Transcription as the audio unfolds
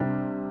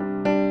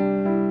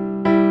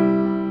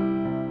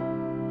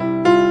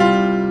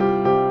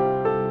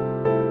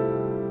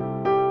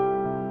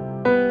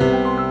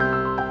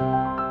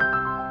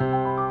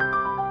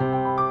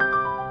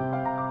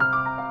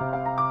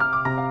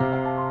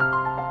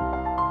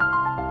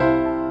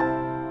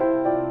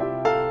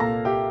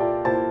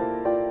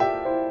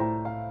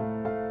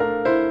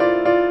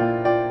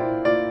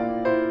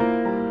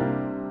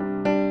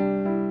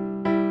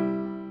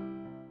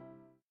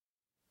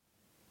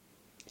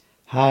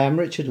Hi, I'm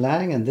Richard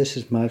Lang, and this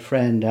is my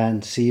friend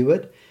Anne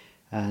Seward.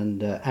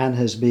 And Anne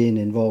has been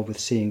involved with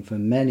Seeing for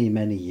many,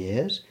 many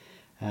years,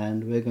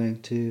 and we're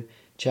going to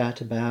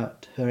chat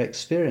about her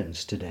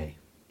experience today.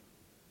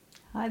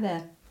 Hi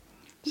there.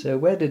 So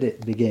where did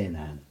it begin,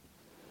 Anne?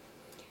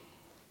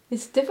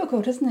 It's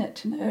difficult, isn't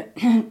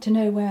it, to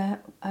know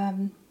where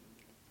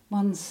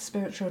one's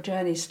spiritual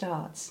journey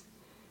starts.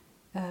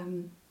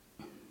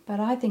 But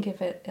I think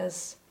of it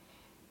as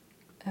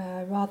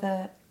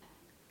rather,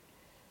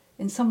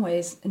 in some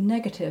ways, a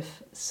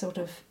negative sort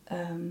of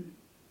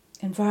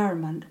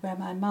environment where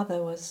my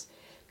mother was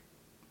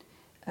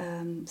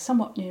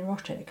somewhat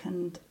neurotic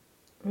and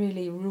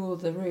really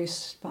ruled the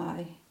roost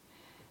by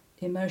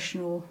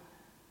emotional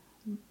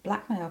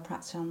blackmail,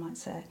 perhaps one might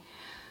say.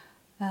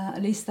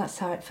 At least that's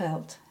how it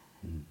felt.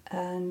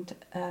 And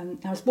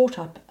I was brought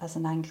up as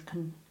an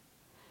Anglican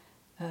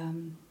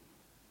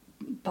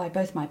by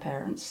both my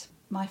parents.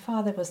 My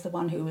father was the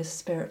one who was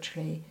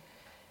spiritually,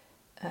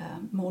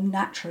 more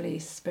naturally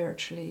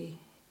spiritually...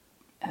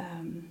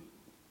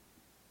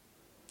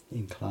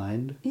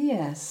 Inclined?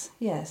 Yes.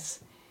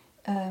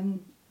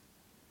 And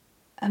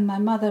my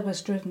mother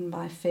was driven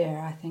by fear,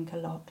 I think, a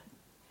lot.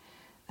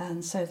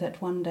 And so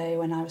that one day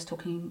when I was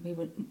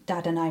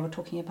Dad and I were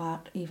talking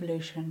about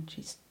evolution,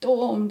 she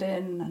stormed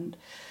in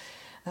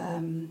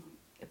and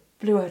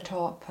blew her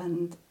top,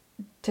 and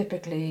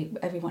typically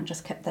everyone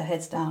just kept their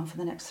heads down for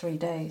the next 3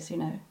 days,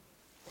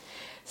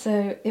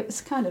 So it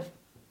was kind of,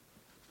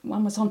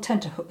 one was on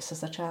tenterhooks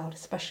as a child,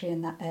 especially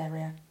in that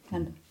area.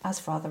 And as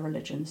for other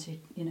religions,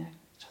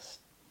 just...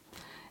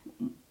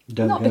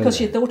 Not because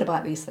she thought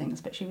about these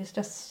things, but she was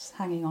just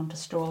hanging on to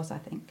straws, I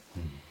think.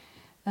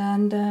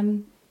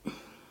 And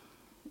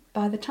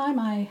by the time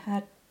I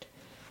had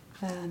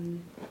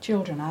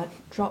children, I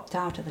dropped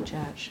out of the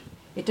church.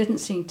 It didn't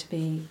seem to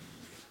be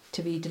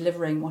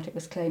delivering what it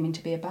was claiming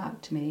to be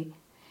about to me,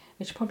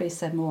 which probably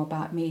said more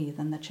about me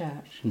than the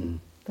church.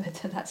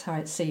 But that's how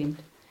it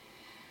seemed.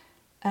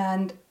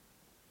 And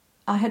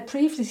I had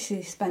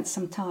previously spent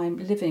some time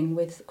living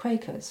with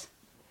Quakers,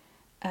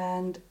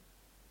 and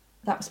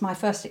that was my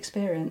first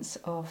experience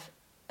of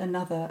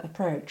another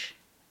approach.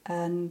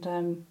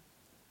 And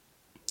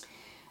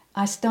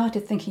I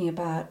started thinking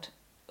about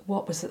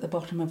what was at the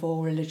bottom of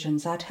all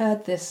religions. I'd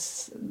heard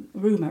this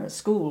rumour at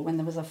school when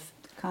there was a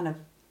kind of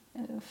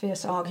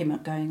fierce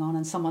argument going on,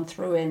 and someone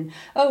threw in,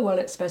 oh, well,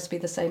 it's supposed to be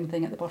the same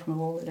thing at the bottom of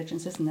all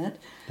religions, isn't it?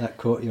 That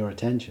caught your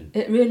attention?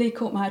 It really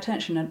caught my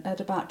attention at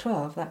about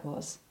 12, that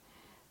was.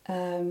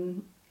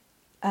 And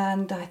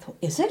I thought,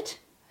 is it?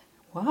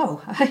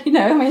 Wow.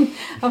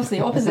 Obviously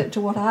opposite to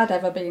what I'd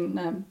ever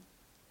been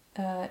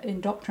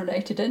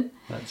indoctrinated in.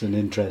 That's an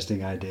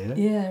interesting idea.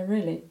 Yeah,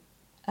 really.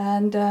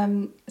 And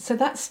so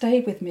that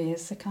stayed with me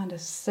as a kind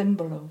of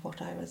symbol of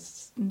what I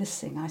was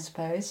missing, I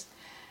suppose.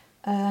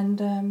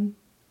 And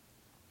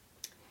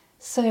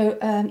so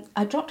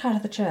I dropped out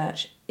of the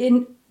church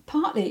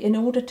partly in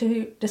order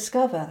to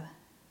discover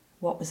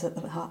what was at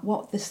the heart,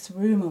 what this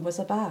rumour was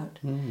about.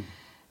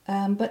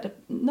 But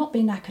not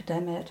being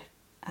academic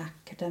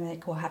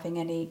or having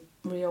any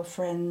real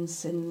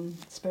friends in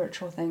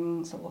spiritual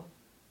things or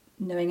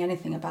knowing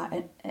anything about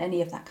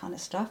any of that kind of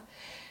stuff.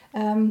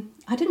 I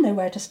didn't know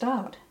where to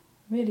start,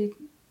 really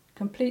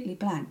completely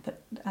blank,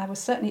 but I was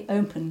certainly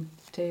open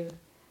to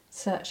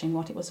searching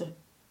what it was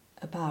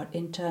about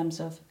in terms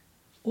of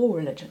all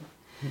religion.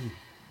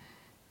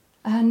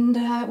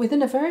 And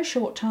within a very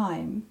short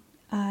time,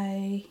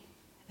 I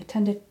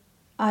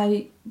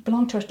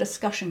belonged to a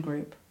discussion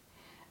group,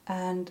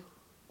 and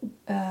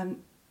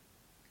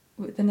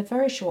within a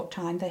very short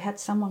time they had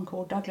someone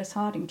called Douglas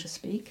Harding to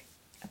speak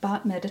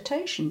about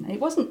meditation.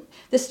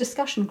 This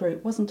discussion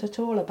group wasn't at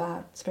all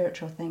about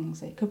spiritual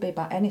things. It could be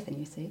about anything,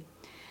 you see.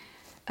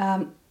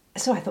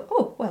 So I thought,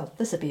 oh, well,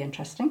 this would be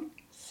interesting.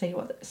 See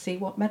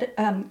what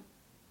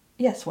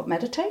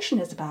meditation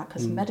is about,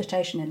 because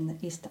meditation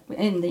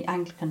in the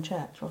Anglican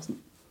Church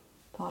wasn't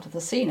part of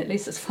the scene, at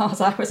least as far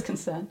as I was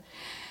concerned.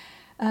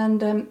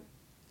 And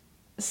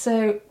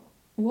so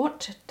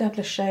what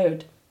Douglas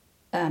showed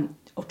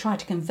or tried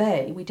to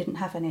convey, he didn't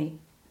have any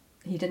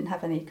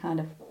kind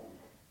of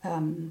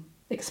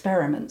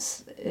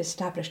experiments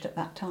established at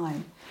that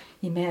time.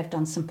 He may have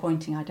done some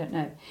pointing, I don't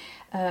know.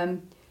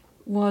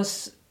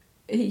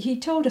 He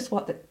told us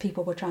what the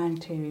people were trying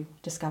to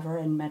discover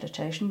in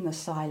meditation: the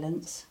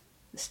silence,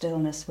 the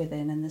stillness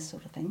within, and this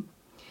sort of thing.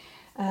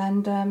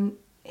 And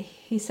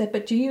he said,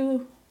 but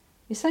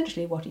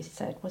essentially what he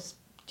said was,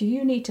 do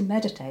you need to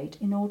meditate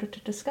in order to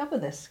discover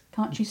this?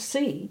 Can't you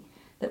see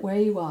that where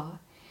you are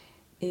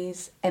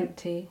is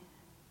empty,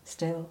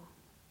 still,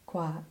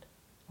 quiet,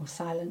 or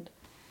silent,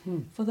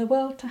 for the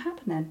world to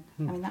happen in?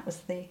 I mean, that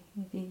was the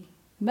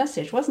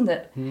message, wasn't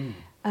it?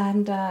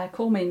 And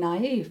call me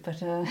naive,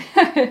 but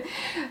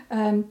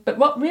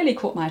what really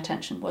caught my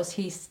attention was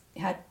he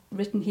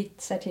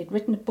said he'd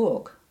written a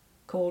book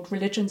called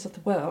Religions of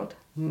the World,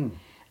 and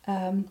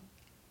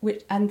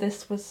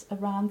this was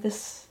around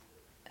this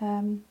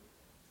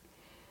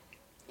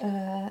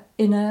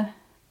inner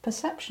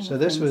perception. So of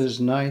this things. was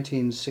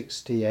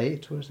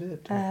 1968, was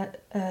it?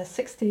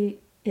 60,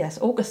 yes,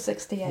 August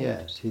 68.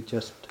 Yes, he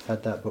just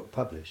had that book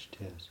published,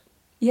 yes.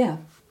 Yeah,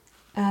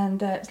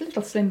 and it's a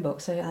little slim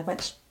book, so I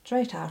went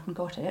straight out and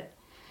got it.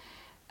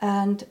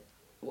 And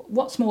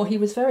what's more, he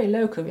was very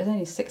local. He was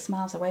only 6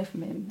 miles away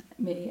from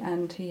me,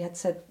 and he had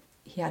said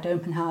he had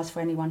open house for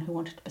anyone who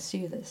wanted to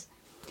pursue this.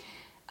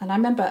 And I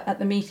remember at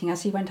the meeting,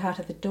 as he went out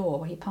of the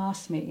door, he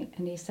passed me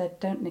and he said,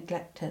 "Don't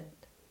neglect it.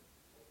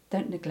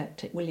 Don't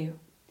neglect it, will you?"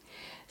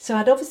 So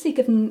I'd obviously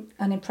given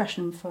an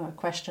impression for a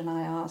question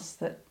I asked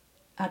that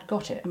I'd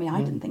got it. I mean,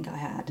 I didn't think I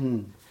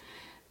had,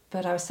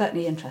 but I was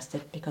certainly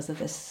interested because of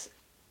this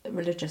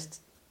religious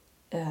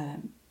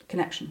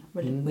connection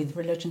with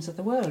religions of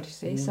the world, you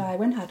see. So I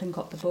went out and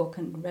got the book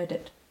and read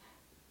it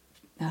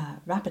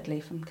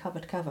rapidly from cover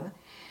to cover.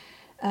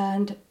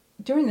 And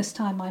during this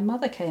time, my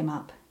mother came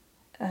up.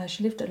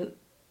 She lived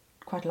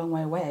quite a long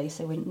way away,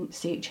 so we didn't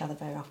see each other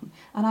very often.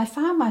 And I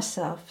found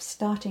myself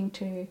starting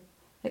to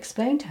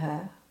explain to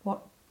her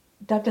what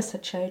Douglas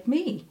had showed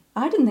me.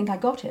 I didn't think I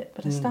got it,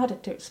 but I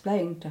started to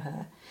explain to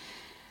her.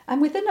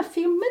 And within a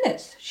few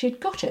minutes, she'd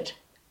got it.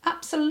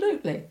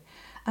 Absolutely.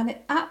 And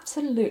it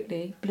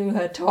absolutely blew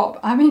her top.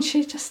 I mean,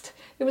 it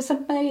was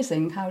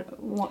amazing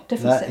what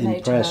difference it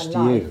made to her life. That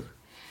impressed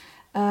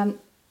you.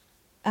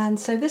 And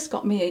so this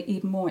got me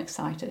even more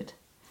excited.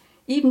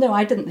 Even though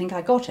I didn't think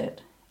I got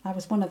it, I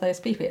was one of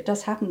those people. It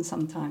does happen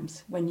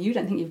sometimes when you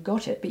don't think you've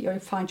got it, but you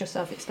find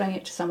yourself explaining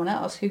it to someone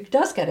else who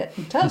does get it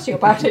and tells you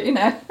about it, you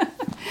know.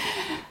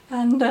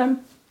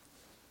 And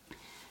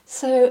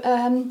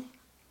so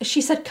she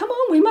said, "Come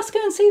on, we must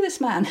go and see this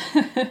man."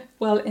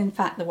 Well, in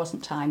fact, there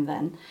wasn't time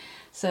then,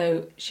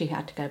 so she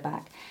had to go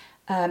back.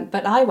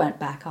 But I went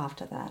back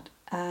after that,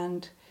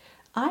 and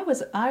I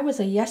was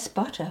a yes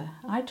butter.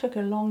 I took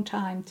a long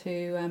time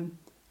to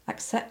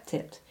accept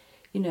it.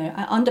 You know,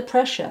 under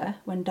pressure,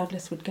 when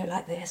Douglas would go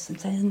like this and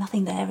say, "There's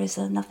nothing there, is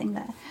there nothing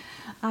there?"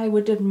 I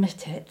would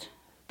admit it,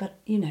 but,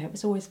 you know, it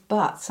was always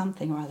but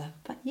something or other.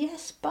 But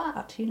yes,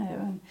 but, you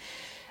know,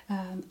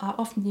 and I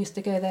often used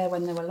to go there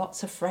when there were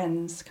lots of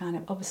friends kind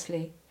of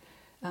obviously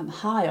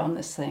high on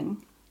this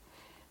thing,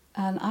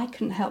 and I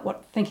couldn't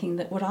help thinking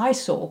that what I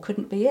saw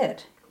couldn't be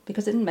it,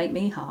 because it didn't make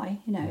me high,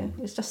 you know. It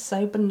was just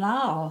so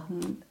banal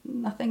and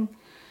nothing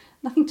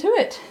to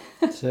it.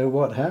 So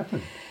what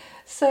happened?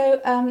 So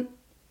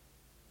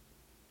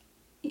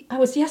I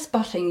was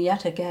yes-butting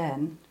yet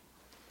again,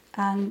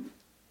 and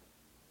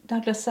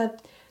Douglas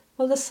said,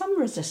 "Well, there's some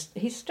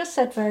He's just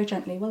said very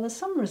gently, "Well, there's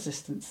some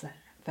resistance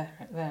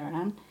there,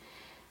 Anne."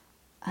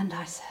 And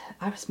I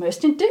was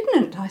most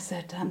indignant. I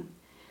said,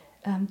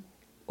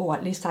 or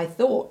at least I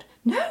thought,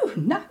 no,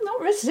 I'm not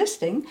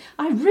resisting.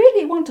 I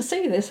really want to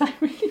see this. I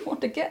really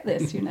want to get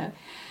this, you know.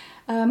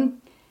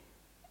 And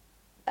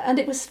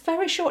it was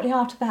very shortly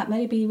after that,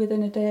 maybe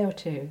within a day or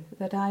two,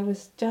 that I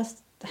was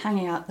just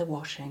hanging out the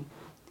washing.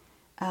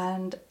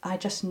 And I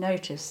just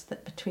noticed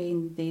that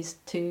between these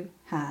two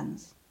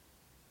hands,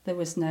 there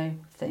was no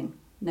thing,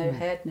 no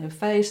head, no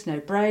face, no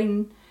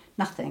brain,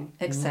 nothing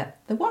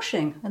except the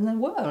washing and the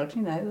world,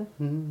 you know,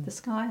 the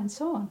sky and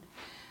so on.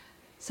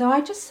 So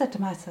I just said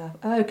to myself,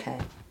 okay,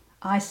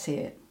 I see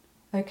it.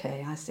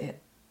 Okay, I see it.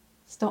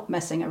 Stop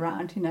messing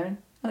around, you know,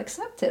 I'll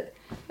accept it.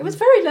 It was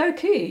very low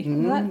key.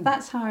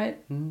 That's how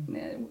it,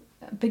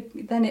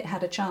 then it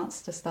had a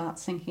chance to start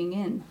sinking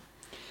in.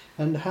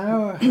 And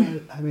how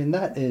I mean,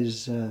 that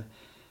is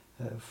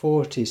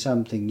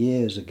 40-something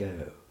years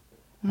ago.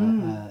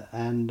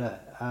 And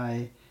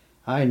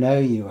I know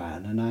you,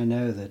 Anne, and I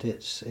know that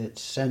it's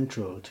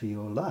central to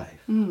your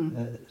life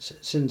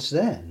since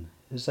then.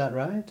 Is that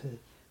right?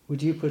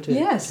 Would you put it?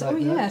 Yes. Like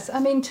that? Yes. I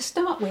mean, to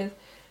start with,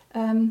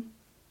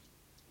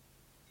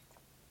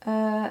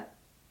 there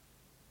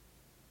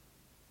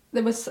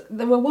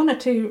were one or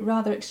two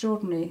rather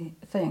extraordinary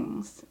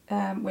things,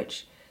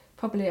 which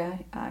probably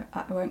I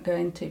won't go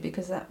into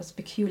because that was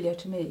peculiar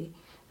to me,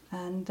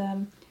 and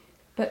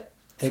but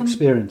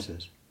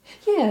experiences.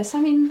 Yes,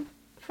 I mean,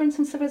 for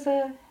instance, there was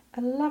a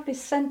lovely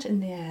scent in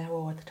the air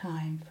all the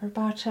time for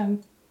about I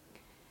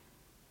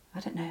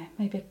don't know,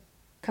 maybe a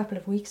couple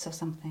of weeks or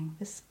something.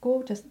 This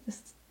gorgeous,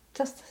 this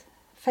just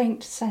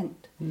faint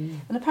scent,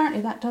 and apparently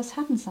that does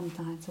happen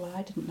sometimes. Well,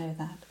 I didn't know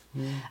that,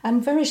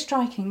 and very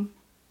strikingly,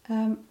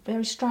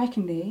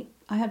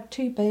 I had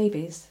 2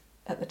 babies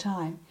at the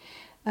time.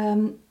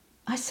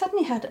 I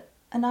suddenly had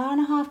an hour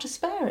and a half to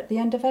spare at the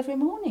end of every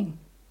morning.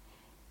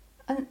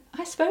 And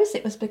I suppose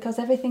it was because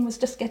everything was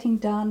just getting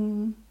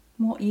done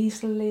more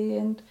easily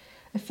and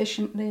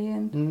efficiently.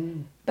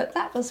 But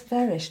that was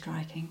very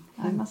striking,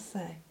 I must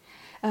say.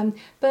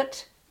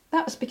 But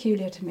that was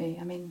peculiar to me.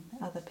 I mean,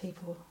 other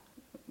people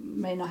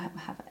may not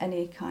have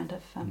any kind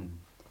of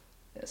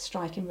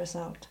striking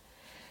result.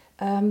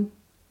 And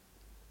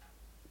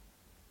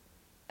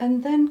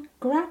then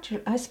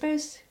gradually, I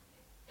suppose...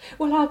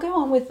 Well, I'll go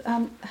on with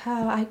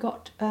how I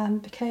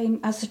became,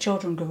 as the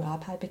children grew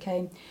up, I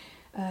became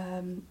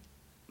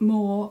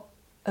more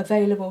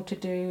available to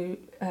do,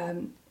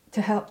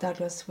 to help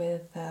Douglas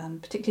with,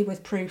 particularly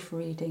with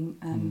proofreading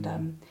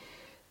and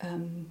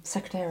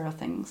secretarial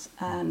things,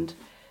 and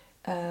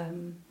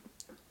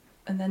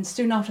then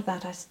soon after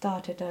that I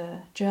started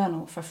a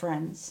journal for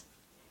friends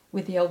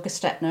with the old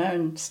Gestetner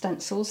and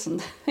stencils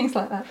and things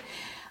like that.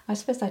 I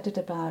suppose I did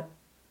about,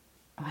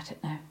 I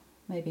don't know,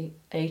 maybe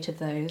 8 of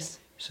those.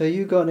 So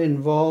you got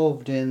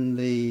involved in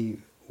the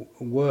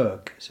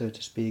work, so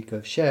to speak,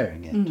 of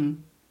sharing it.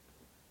 Mm-hmm.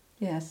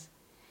 Yes.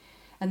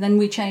 And then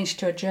we changed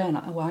to a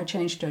journal. Well, I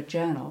changed to a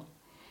journal,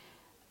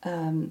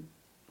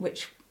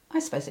 which I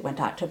suppose it went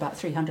out to about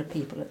 300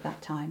 people at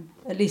that time.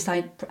 At least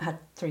I had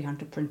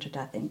 300 printed,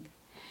 I think.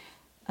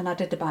 And I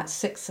did about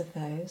 6 of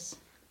those.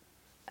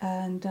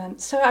 And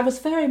so I was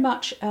very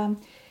much,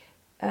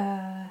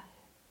 I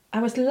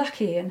was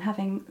lucky in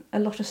having a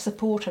lot of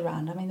support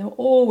around. I mean, there were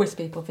always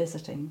people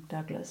visiting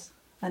Douglas,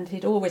 and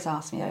he'd always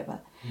ask me over.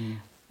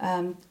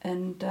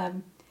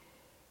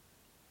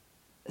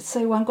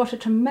 So one got a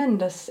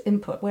tremendous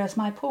input, whereas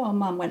my poor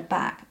mum went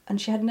back and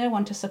she had no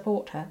one to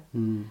support her.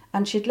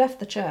 And she'd left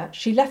the church.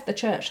 She left the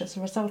church as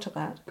a result of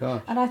that.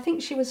 Gosh. And I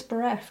think she was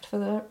bereft for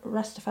the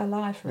rest of her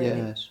life, really.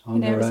 Yes,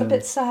 on her it was own. a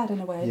bit sad in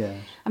a way. Yes.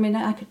 I mean,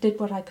 did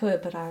what I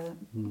could, but I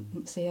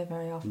didn't see her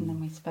very often, and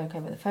we spoke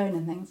over the phone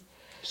and things.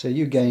 So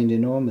you gained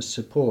enormous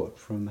support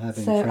from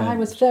having So friends. I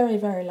was very,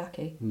 very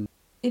lucky.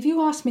 If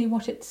you ask me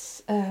what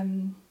it's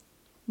done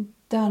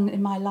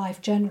in my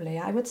life generally,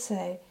 I would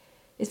say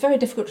it's very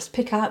difficult to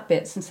pick out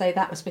bits and say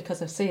that was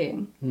because of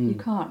seeing. You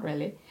can't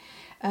really.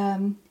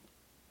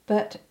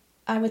 But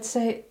I would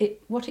say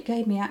what it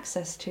gave me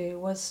access to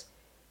was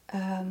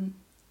the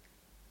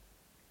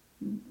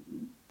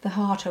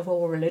heart of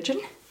all religion,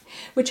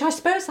 which I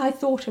suppose I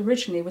thought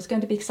originally was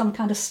going to be some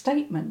kind of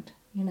statement,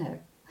 you know.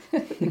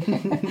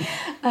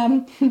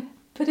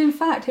 But in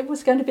fact, it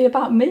was going to be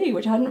about me,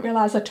 which I didn't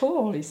realise at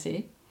all, you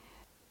see.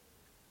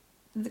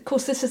 Of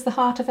course, this is the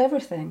heart of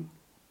everything.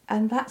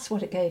 And that's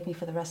what it gave me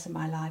for the rest of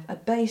my life, a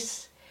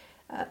base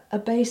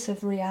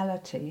of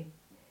reality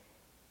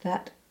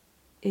that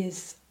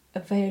is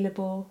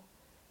available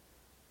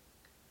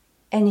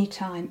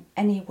anytime,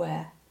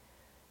 anywhere.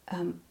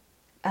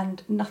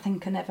 And nothing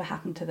can ever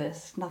happen to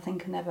this. Nothing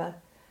can ever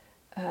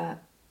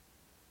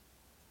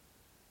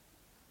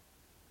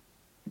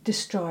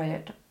destroy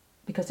it,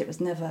 because it was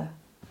never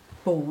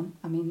born.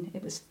 I mean,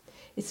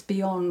 it's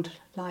beyond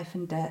life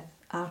and death,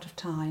 out of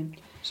time.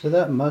 So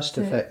that must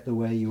affect the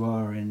way you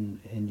are in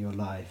your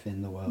life,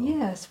 in the world.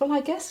 Yes, well,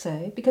 I guess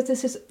so, because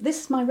this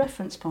is my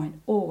reference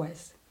point,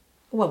 always.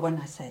 Well, when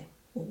I say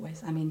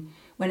always, I mean,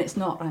 when it's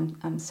not,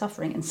 I'm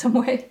suffering in some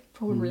way,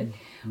 probably,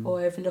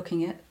 or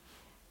overlooking it.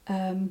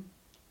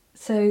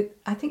 So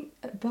I think,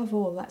 above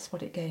all, that's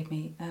what it gave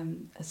me,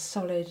 a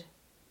solid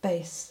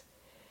base,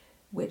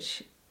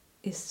 which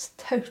is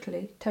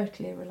totally,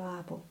 totally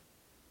reliable,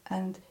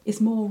 and is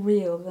more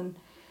real than,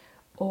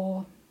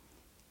 or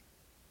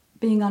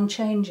being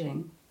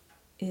unchanging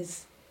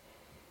is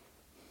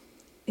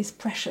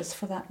precious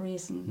for that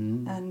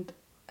reason,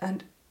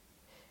 and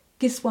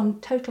gives one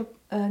total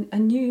a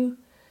new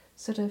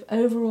sort of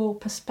overall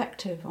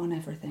perspective on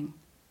everything.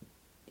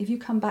 If you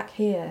come back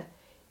here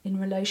in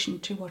relation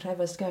to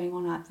whatever's going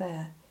on out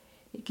there,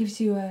 it gives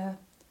you a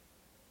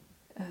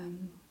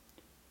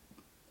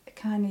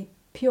kind of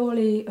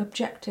purely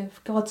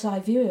objective God's eye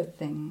view of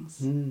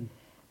things,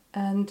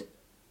 and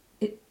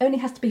it only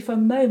has to be for a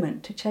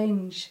moment to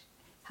change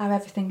how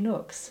everything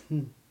looks,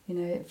 you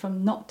know,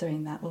 from not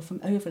doing that or from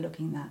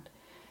overlooking that.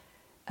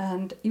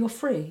 And you're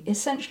free.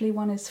 Essentially,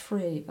 one is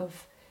free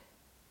of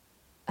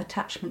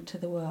attachment to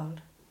the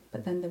world.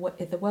 But then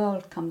if the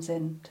world comes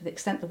in, to the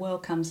extent the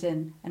world comes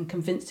in and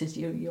convinces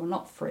you you're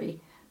not free,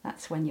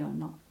 that's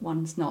when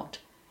one's not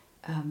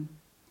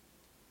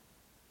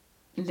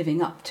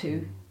living up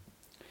to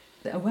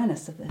the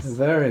awareness of this. A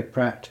very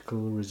practical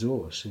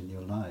resource in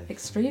your life.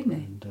 Extremely,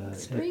 And,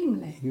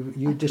 extremely.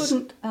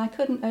 I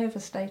couldn't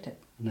overstate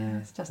it. No,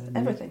 It's just and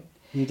everything.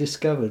 You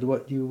discovered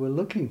what you were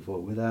looking for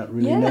without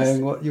really Yes.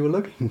 knowing what you were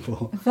looking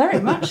for. Very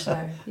much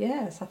so,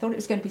 yes. I thought it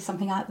was going to be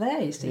something out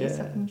there, you see, Yes.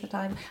 something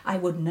that I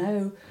would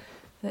know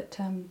that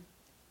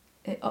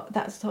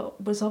that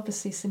was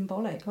obviously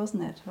symbolic,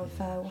 wasn't it, of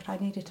what I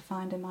needed to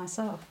find in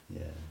myself.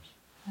 Yes.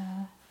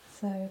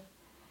 So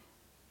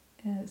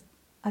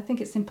I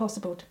think it's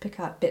impossible to pick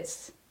out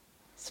bits,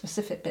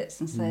 specific bits,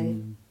 and say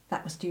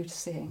that was due to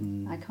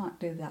seeing. I can't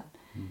do that.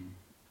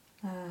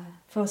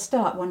 For a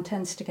start, one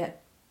tends to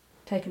get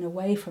taken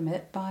away from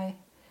it by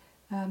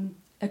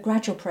a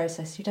gradual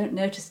process. You don't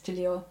notice till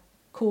you're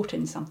caught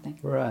in something.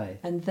 Right.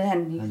 And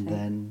then you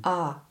think,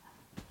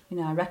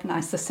 I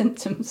recognise the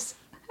symptoms.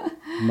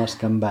 Must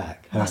come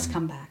back. Must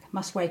come back.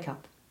 Must wake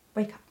up.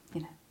 Wake up,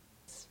 you know.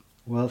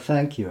 Well,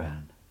 thank you,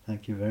 Anne.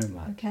 Thank you very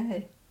much.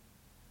 Okay.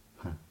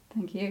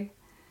 Thank you.